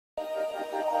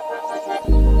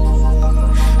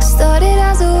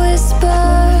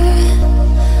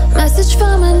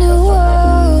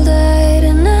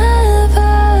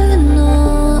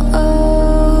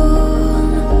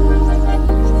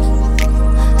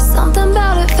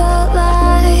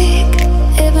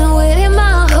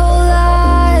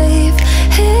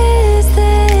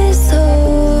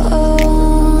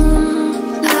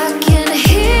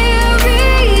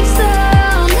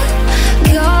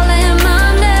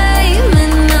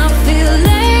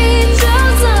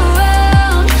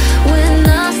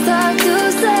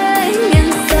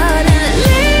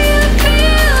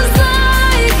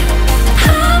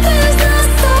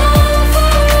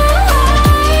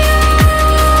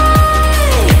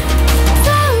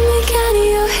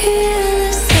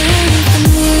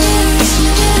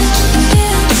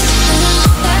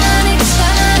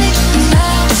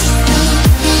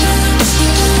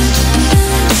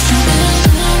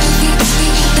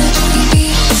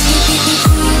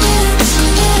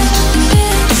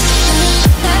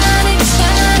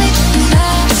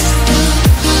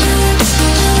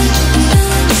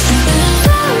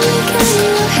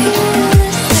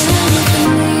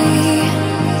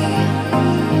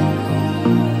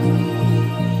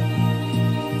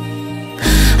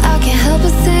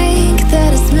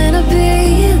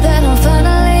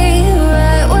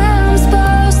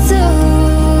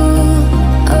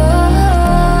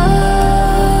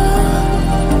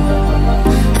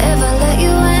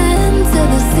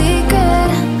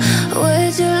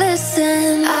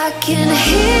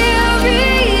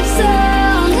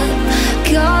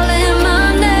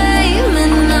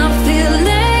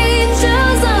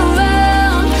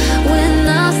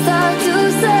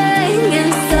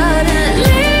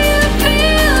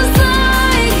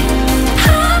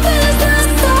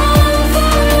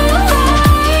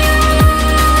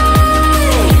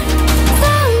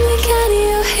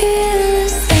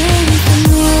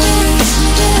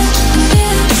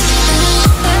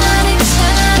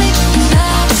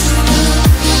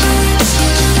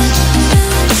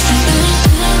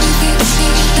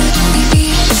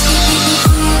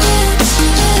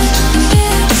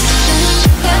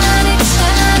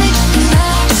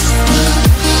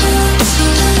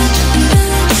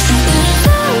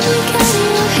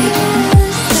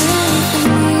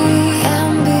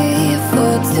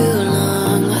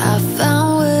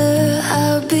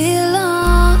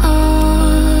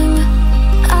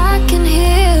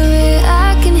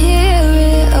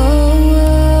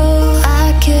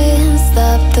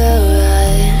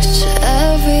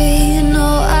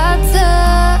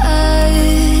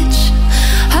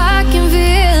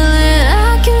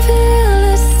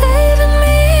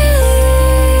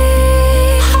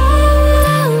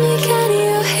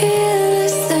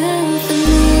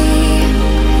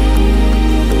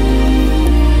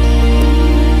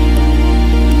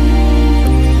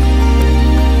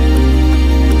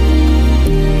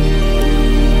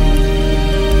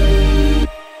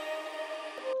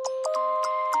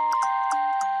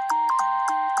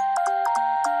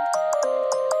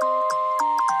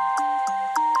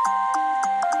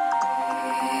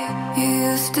You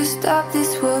used to stop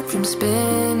this world from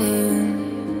spinning.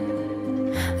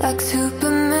 Like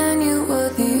Superman, you were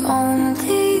the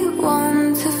only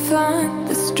one to find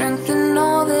the strength in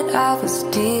all that I was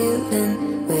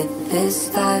dealing with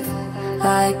this life,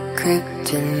 like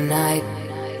kryptonite.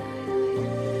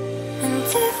 And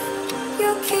if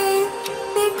you keep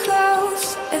me close,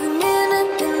 every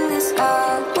minute in this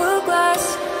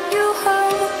hourglass, you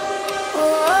hold.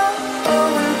 Oh, oh,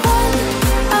 oh, and when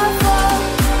I fall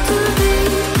to be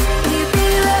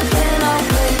right when I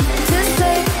wait to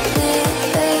save me,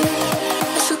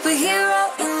 a superhero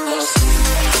in your sleep.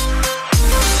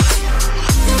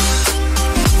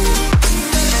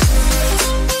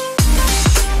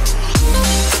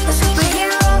 A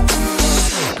superhero in your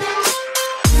sleep.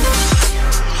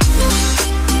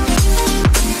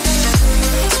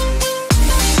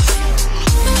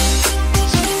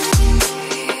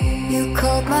 You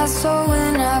called my soul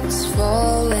when I was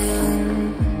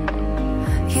falling.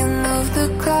 You moved the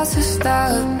clouds to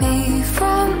stop me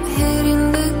from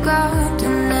hitting the ground.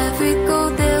 And every goal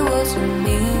there was a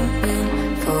meaning.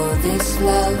 For this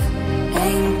love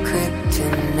ain't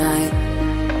kryptonite.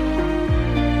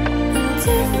 And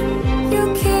if you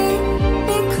keep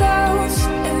me close,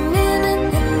 every minute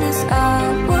in this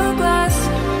hourglass,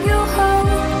 you hold.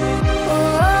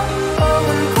 Oh, oh,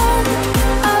 oh, and when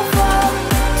I fall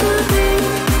to be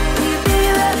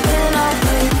right when I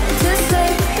wait to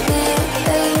save me,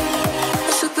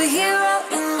 a superhero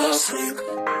in your sleep.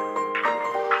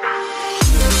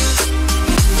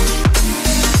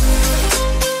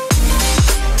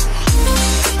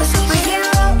 A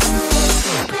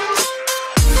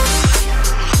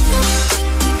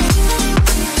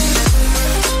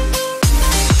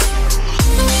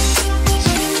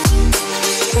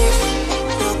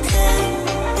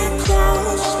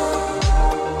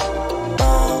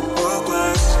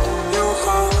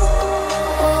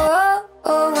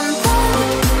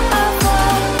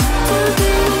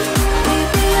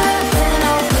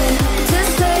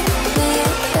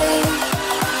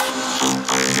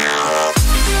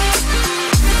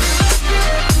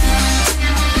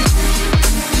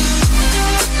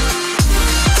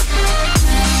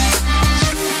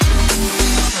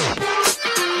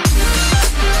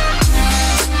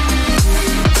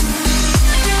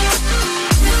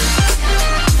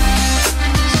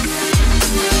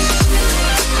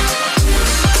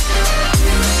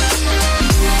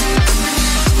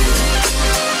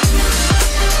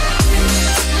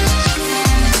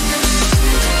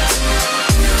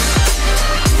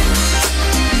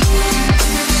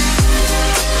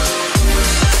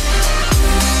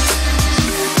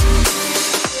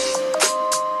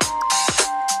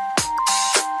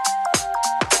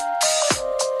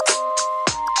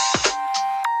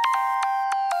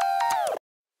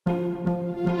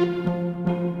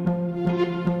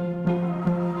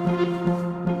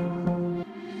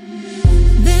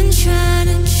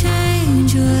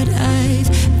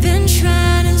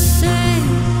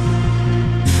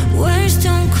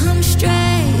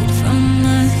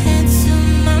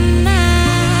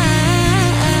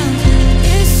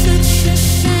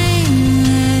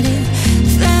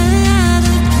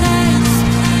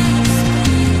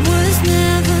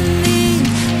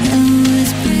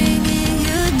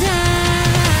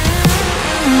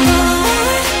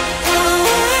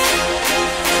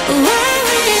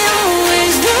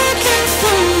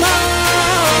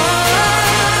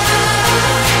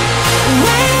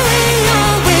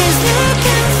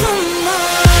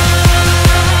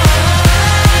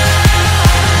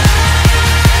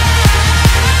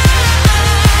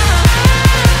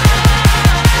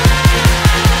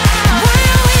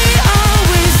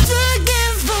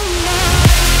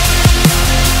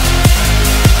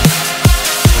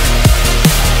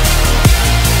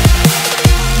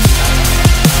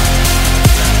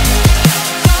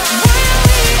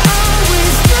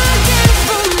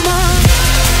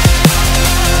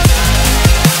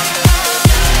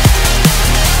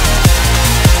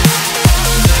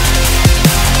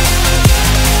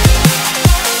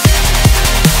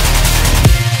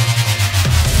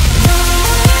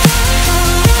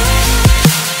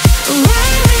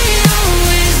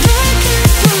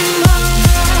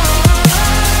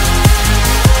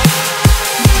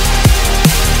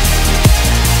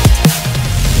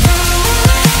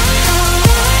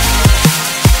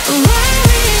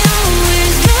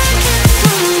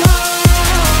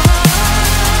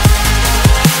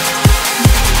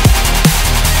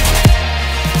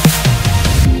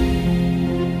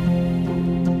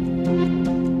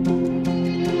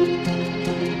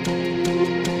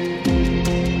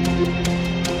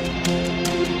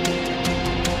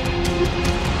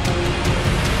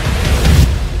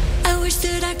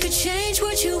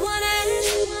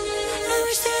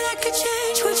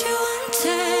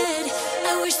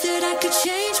could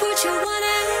change what you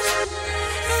wanted.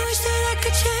 I wish that I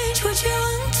could change what you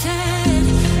wanted.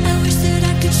 I wish that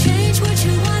I could change what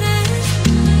you wanted.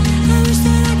 I wish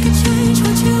that I could change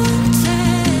what you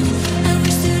wanted. I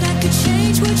wish that I could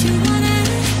change what you wanted.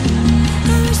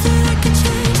 I wish that I could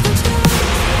change what you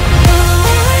wanted.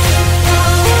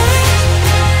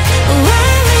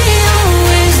 Why we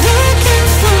always looking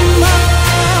for more?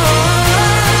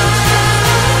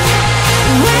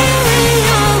 Why we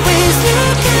always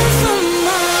looking for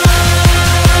more?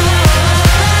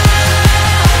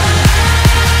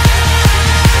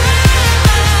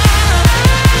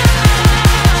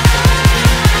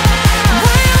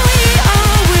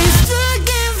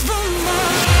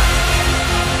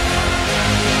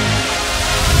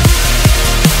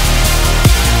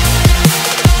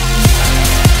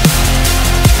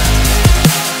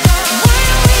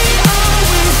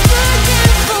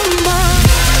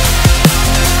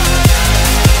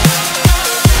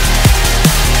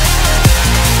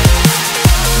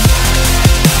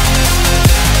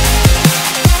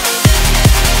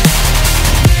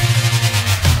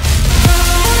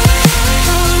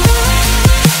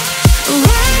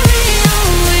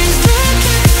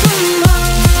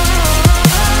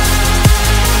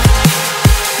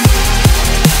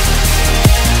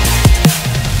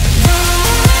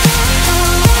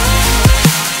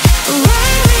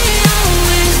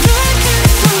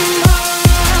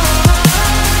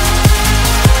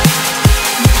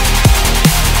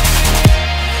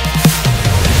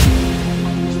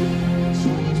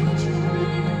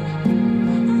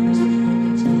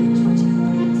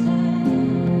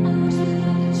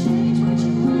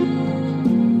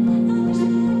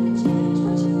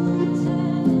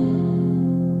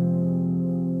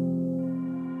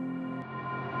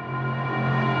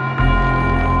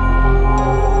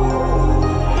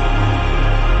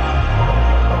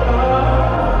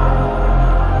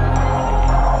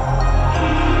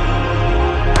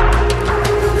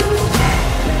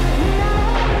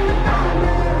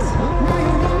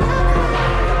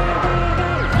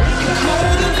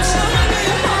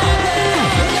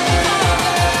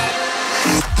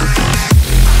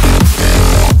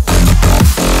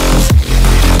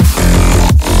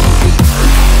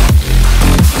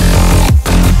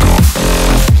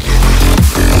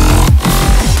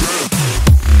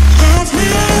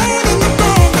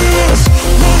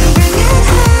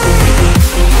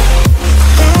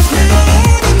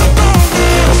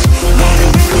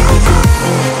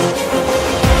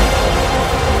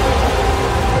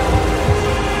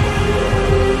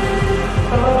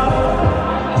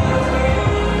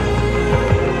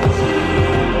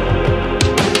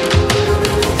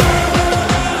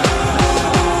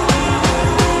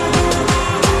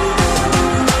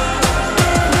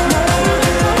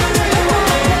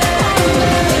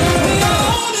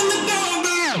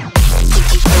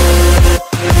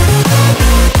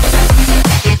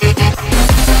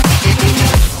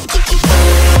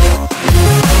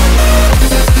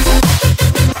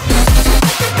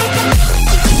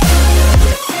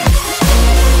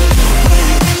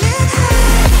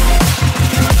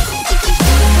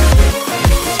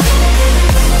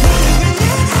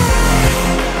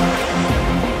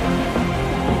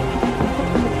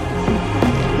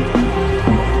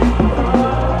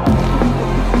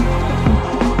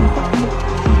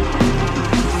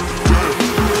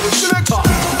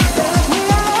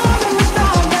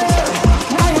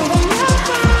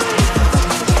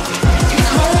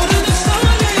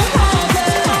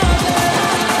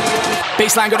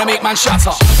 Baseline gonna make man shut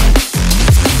up.